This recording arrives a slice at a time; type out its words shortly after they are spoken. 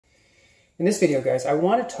In this video, guys, I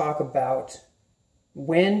want to talk about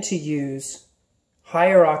when to use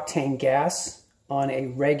higher octane gas on a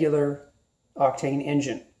regular octane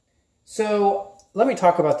engine. So let me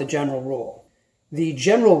talk about the general rule. The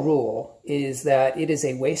general rule is that it is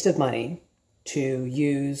a waste of money to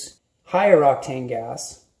use higher octane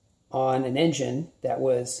gas on an engine that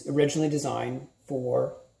was originally designed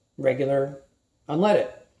for regular unleaded.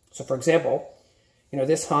 So for example,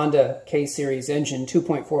 this Honda K-Series engine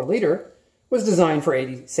 2.4 liter was designed for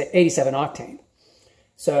 87 octane.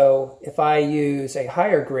 So if I use a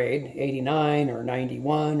higher grade, 89 or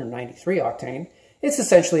 91 or 93 octane, it's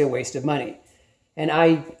essentially a waste of money. And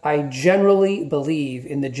I generally believe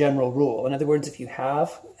in the general rule. In other words, if you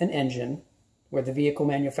have an engine where the vehicle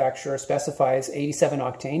manufacturer specifies 87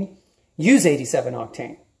 octane, use 87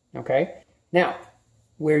 octane, okay? Now,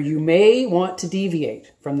 where you may want to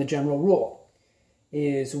deviate from the general rule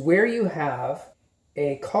is where you have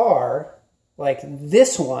a car like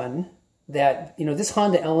this one that, this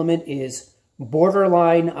Honda Element is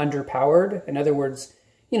borderline underpowered. In other words,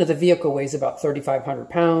 the vehicle weighs about 3,500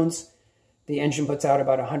 pounds. The engine puts out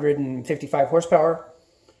about 155 horsepower.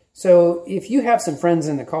 So if you have some friends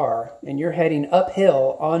in the car and you're heading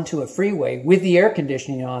uphill onto a freeway with the air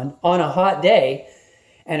conditioning on a hot day,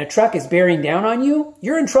 and a truck is bearing down on you,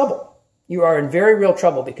 you're in trouble. You are in very real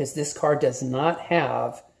trouble because this car does not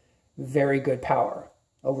have very good power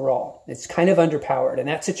overall. It's kind of underpowered. In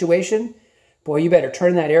that situation, boy, you better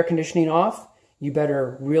turn that air conditioning off. You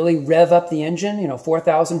better really rev up the engine,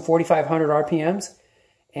 4,000, 4,500 RPMs,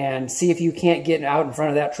 and see if you can't get out in front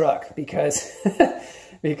of that truck because,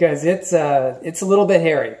 because it's a little bit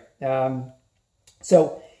hairy.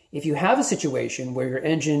 So if you have a situation where your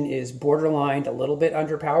engine is borderline a little bit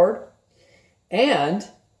underpowered and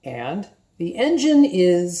the engine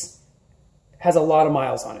has a lot of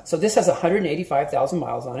miles on it. So this has 185,000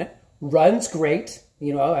 miles on it, runs great.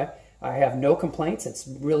 I have no complaints. It's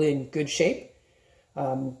really in good shape.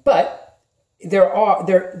 But there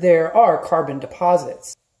are carbon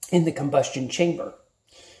deposits in the combustion chamber.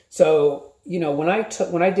 So, when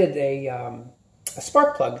I did a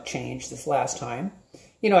spark plug change this last time,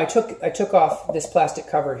 I took off this plastic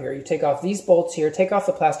cover here. You take off these bolts here, take off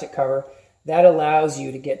the plastic cover. That allows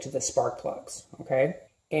you to get to the spark plugs, okay?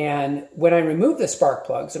 And when I removed the spark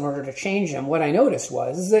plugs in order to change them, what I noticed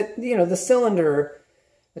was that, the cylinder,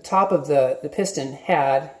 the top of the piston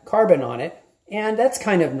had carbon on it, and that's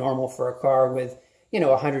kind of normal for a car with,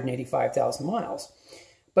 185,000 miles.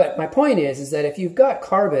 But my point is that if you've got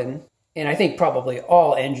carbon, and I think probably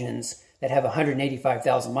all engines that have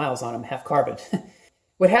 185,000 miles on them have carbon,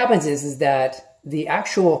 what happens is that the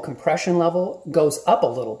actual compression level goes up a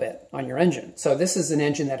little bit on your engine. So this is an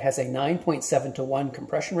engine that has a 9.7 to 1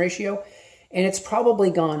 compression ratio, and it's probably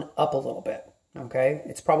gone up a little bit, okay?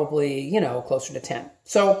 It's probably, closer to 10.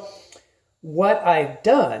 So what I've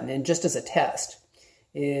done, and just as a test,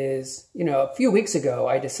 is, a few weeks ago,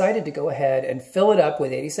 I decided to go ahead and fill it up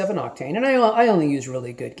with 87 octane, and I only use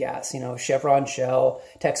really good gas, Chevron, Shell,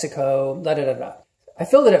 Texaco, da-da-da-da. I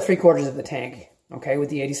filled it up 3/4 of the tank, okay, with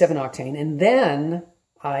the 87 octane, and then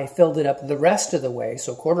I filled it up the rest of the way,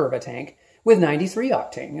 so 1/4 of a tank, with 93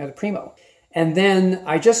 octane, the Primo. And then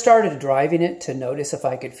I just started driving it to notice if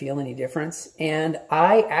I could feel any difference, and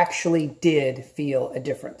I actually did feel a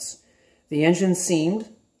difference. The engine seemed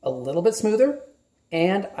a little bit smoother,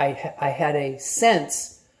 and I had a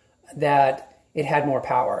sense that it had more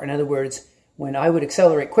power. In other words, when I would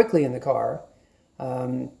accelerate quickly in the car,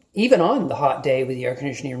 even on the hot day with the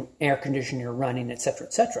air conditioner running,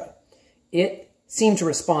 etc., it seemed to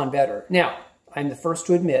respond better. Now, I'm the first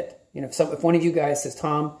to admit, if one of you guys says,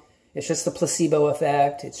 Tom, it's just the placebo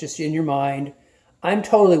effect, it's just in your mind, I'm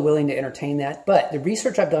totally willing to entertain that. But the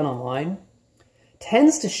research I've done online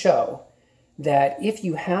tends to show that if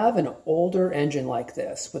you have an older engine like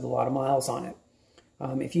this with a lot of miles on it,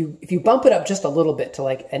 if you bump it up just a little bit to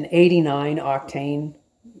like an 89 octane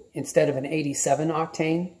instead of an 87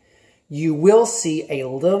 octane, you will see a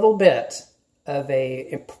little bit of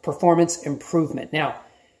a performance improvement. Now,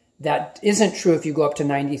 that isn't true if you go up to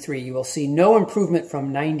 93. You will see no improvement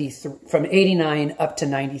from 89 up to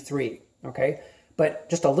 93, okay? But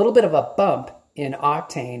just a little bit of a bump in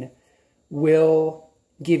octane will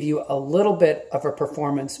give you a little bit of a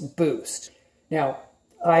performance boost. Now,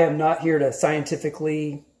 I am not here to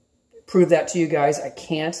scientifically prove that to you guys. I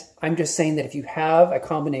can't. I'm just saying that if you have a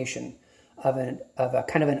combination of a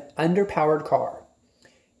kind of an underpowered car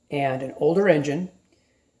and an older engine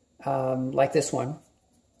like this one,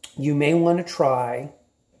 you may want to try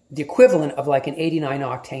the equivalent of like an 89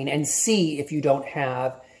 octane and see if you don't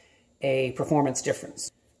have a performance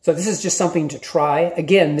difference. So this is just something to try.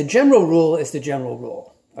 Again, the general rule is the general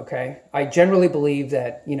rule, okay? I generally believe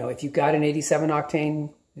that, you know, if you've got an 87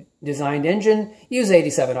 octane designed engine, use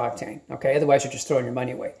 87 octane, okay? Otherwise, you're just throwing your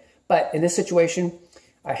money away. But in this situation,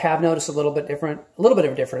 I have noticed a little bit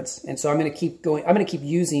of a difference, and so I'm going to keep going. I'm going to keep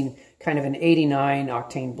using kind of an 89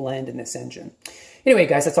 octane blend in this engine. Anyway,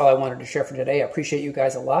 guys, that's all I wanted to share for today. I appreciate you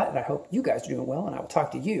guys a lot, and I hope you guys are doing well, and I will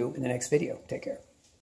talk to you in the next video. Take care.